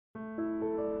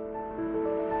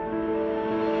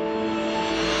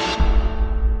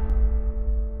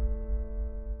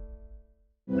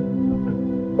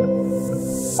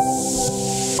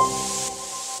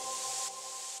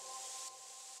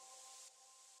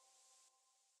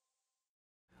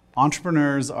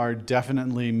Entrepreneurs are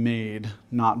definitely made,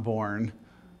 not born.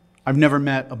 I've never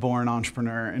met a born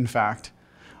entrepreneur, in fact.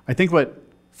 I think what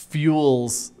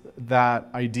fuels that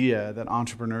idea that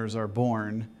entrepreneurs are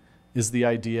born is the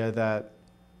idea that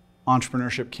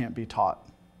entrepreneurship can't be taught,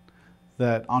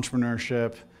 that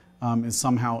entrepreneurship is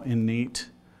somehow innate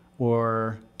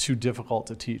or too difficult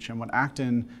to teach. And what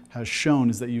Acton has shown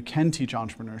is that you can teach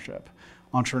entrepreneurship.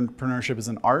 Entrepreneurship is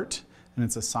an art and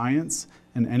it's a science,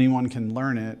 and anyone can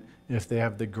learn it if they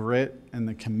have the grit and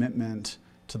the commitment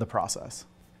to the process.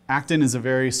 Acton is a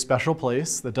very special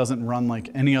place that doesn't run like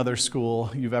any other school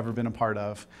you've ever been a part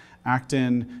of.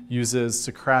 Acton uses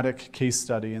Socratic case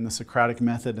study and the Socratic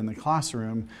method in the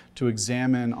classroom to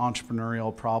examine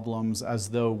entrepreneurial problems as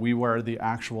though we were the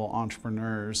actual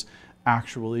entrepreneurs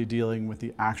actually dealing with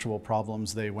the actual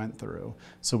problems they went through.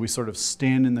 So we sort of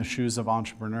stand in the shoes of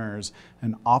entrepreneurs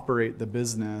and operate the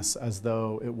business as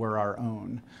though it were our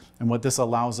own. And what this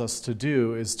allows us to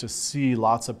do is to see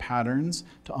lots of patterns,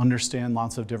 to understand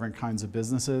lots of different kinds of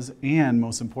businesses, and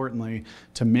most importantly,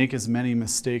 to make as many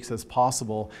mistakes as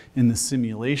possible in the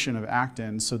simulation of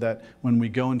Acton so that when we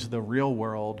go into the real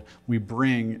world, we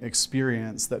bring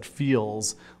experience that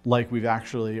feels like we've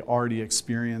actually already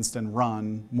experienced and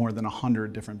run more than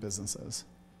 100 different businesses.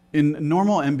 In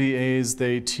normal MBAs,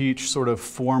 they teach sort of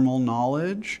formal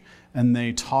knowledge and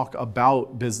they talk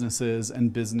about businesses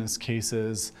and business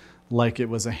cases like it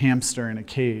was a hamster in a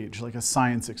cage, like a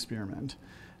science experiment.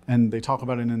 And they talk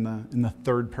about it in the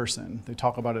third person. They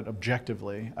talk about it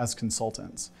objectively as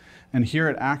consultants. And here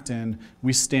at Acton,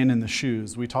 we stand in the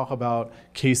shoes. We talk about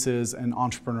cases and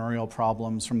entrepreneurial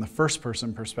problems from the first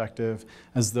person perspective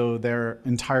as though they're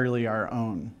entirely our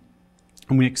own.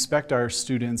 And we expect our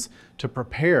students to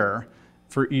prepare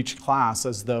for each class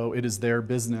as though it is their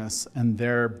business and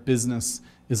their business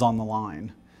is on the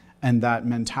line. And that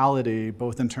mentality,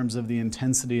 both in terms of the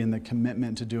intensity and the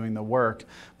commitment to doing the work,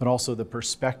 but also the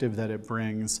perspective that it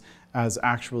brings as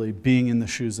actually being in the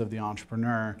shoes of the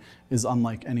entrepreneur, is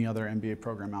unlike any other MBA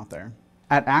program out there.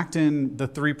 At Acton, the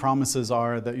three promises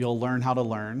are that you'll learn how to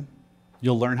learn,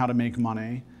 you'll learn how to make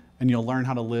money, and you'll learn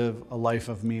how to live a life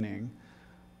of meaning.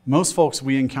 Most folks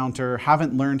we encounter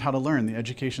haven't learned how to learn. The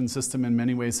education system in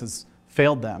many ways has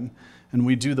failed them. And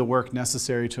we do the work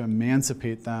necessary to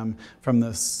emancipate them from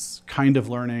this kind of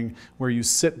learning where you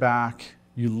sit back,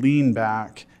 you lean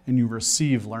back, and you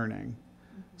receive learning.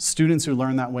 Students who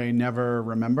learn that way never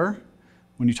remember.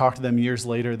 When you talk to them years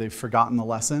later, they've forgotten the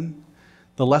lesson.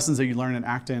 The lessons that you learn in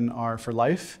Acton are for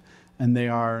life, and they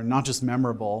are not just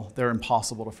memorable, they're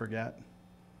impossible to forget.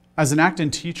 As an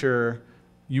Acton teacher,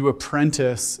 you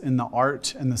apprentice in the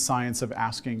art and the science of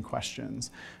asking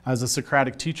questions. As a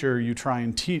Socratic teacher, you try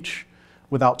and teach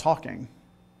without talking.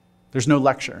 There's no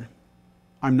lecture.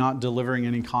 I'm not delivering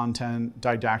any content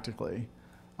didactically.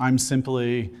 I'm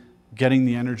simply getting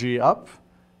the energy up,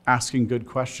 asking good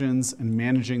questions, and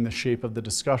managing the shape of the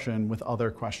discussion with other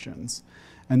questions.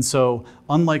 And so,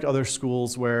 unlike other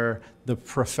schools where the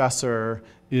professor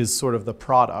is sort of the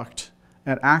product,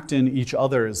 at Acton, each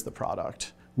other is the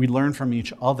product. We learn from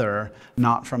each other,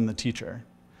 not from the teacher.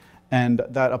 And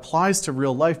that applies to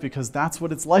real life because that's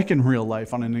what it's like in real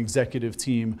life on an executive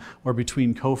team or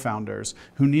between co-founders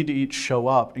who need to each show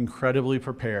up incredibly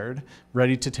prepared,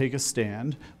 ready to take a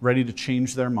stand, ready to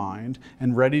change their mind,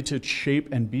 and ready to shape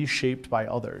and be shaped by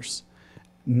others.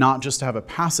 Not just to have a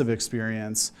passive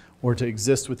experience or to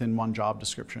exist within one job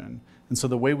description. And so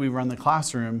the way we run the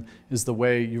classroom is the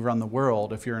way you run the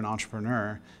world if you're an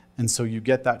entrepreneur. And so you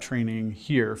get that training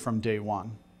here from day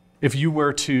one. If you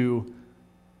were to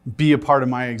be a part of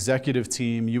my executive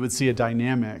team, you would see a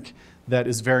dynamic that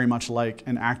is very much like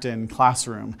an Acton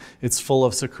classroom. It's full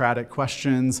of Socratic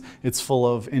questions, it's full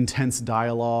of intense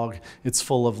dialogue, it's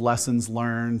full of lessons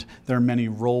learned. There are many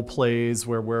role plays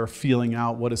where we're feeling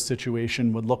out what a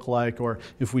situation would look like, or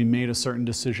if we made a certain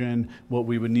decision, what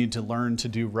we would need to learn to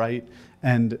do right.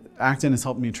 And Acton has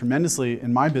helped me tremendously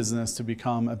in my business to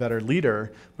become a better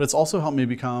leader, but it's also helped me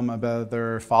become a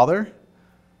better father,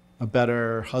 a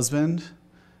better husband,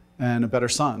 and a better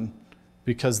son,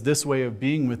 because this way of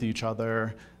being with each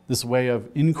other, this way of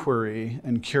inquiry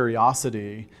and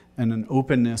curiosity and an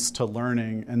openness to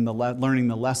learning and learning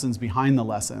the lessons behind the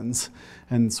lessons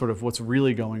and sort of what's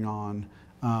really going on,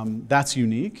 that's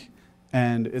unique,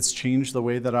 and it's changed the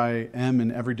way that I am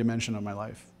in every dimension of my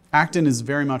life. Acton is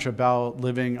very much about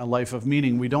living a life of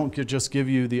meaning. We don't just give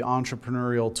you the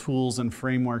entrepreneurial tools and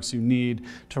frameworks you need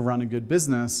to run a good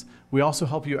business. We also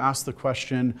help you ask the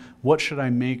question, what should I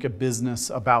make a business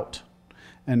about?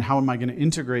 And how am I going to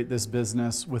integrate this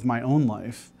business with my own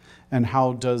life? and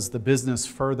how does the business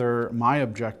further my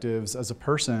objectives as a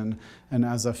person and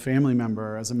as a family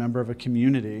member, as a member of a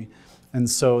community. And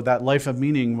so that life of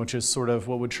meaning, which is sort of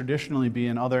what would traditionally be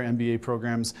in other MBA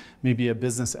programs, maybe a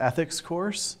business ethics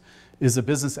course, is a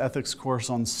business ethics course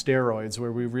on steroids,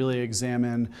 where we really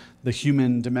examine the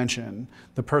human dimension,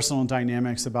 the personal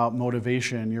dynamics about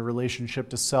motivation, your relationship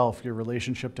to self, your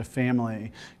relationship to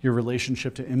family, your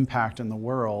relationship to impact in the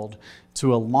world,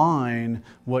 to align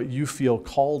what you feel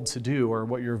called to do or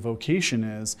what your vocation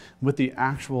is with the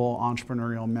actual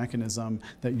entrepreneurial mechanism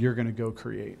that you're going to go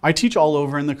create. I teach all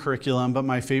over in the curriculum, but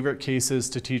my favorite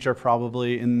cases to teach are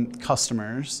probably in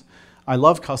customers. I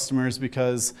love customers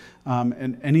because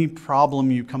in any problem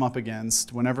you come up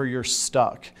against, whenever you're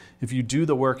stuck, if you do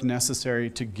the work necessary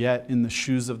to get in the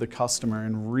shoes of the customer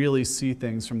and really see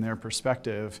things from their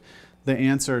perspective, the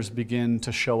answers begin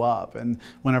to show up. And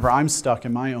whenever I'm stuck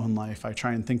in my own life, I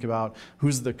try and think about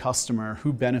who's the customer,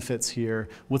 who benefits here,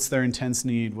 what's their intense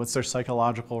need, what's their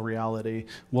psychological reality,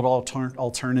 what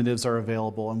alternatives are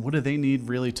available, and what do they need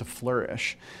really to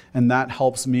flourish. And that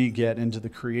helps me get into the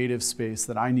creative space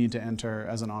that I need to enter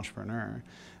as an entrepreneur.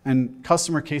 And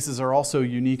customer cases are also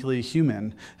uniquely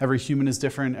human. Every human is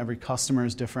different, every customer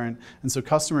is different. And so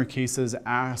customer cases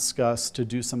ask us to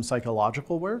do some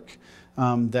psychological work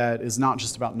that is not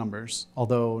just about numbers.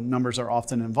 Although numbers are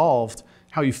often involved,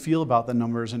 how you feel about the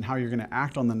numbers and how you're going to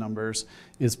act on the numbers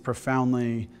is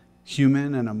profoundly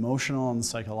human and emotional and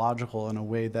psychological in a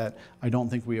way that I don't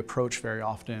think we approach very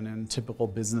often in typical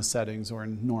business settings or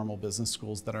in normal business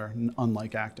schools that are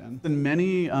unlike Acton. And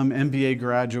many MBA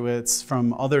graduates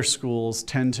from other schools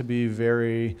tend to be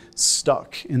very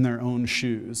stuck in their own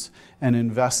shoes and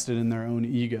invested in their own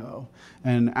ego.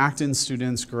 And Acton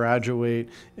students graduate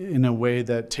in a way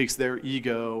that takes their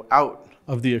ego out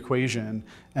of the equation,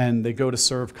 and they go to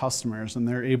serve customers, and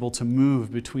they're able to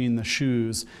move between the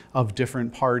shoes of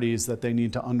different parties that they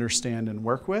need to understand and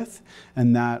work with.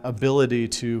 And that ability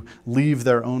to leave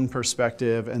their own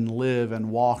perspective and live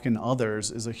and walk in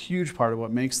others is a huge part of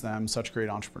what makes them such great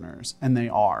entrepreneurs, and they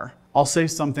are. I'll say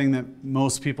something that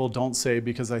most people don't say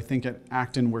because I think at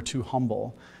Acton we're too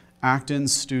humble. Acton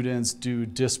students do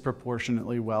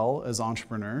disproportionately well as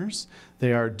entrepreneurs.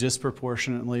 They are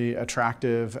disproportionately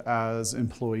attractive as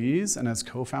employees and as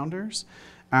co-founders.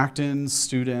 Acton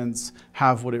students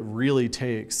have what it really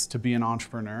takes to be an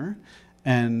entrepreneur,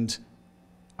 and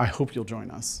I hope you'll join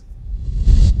us.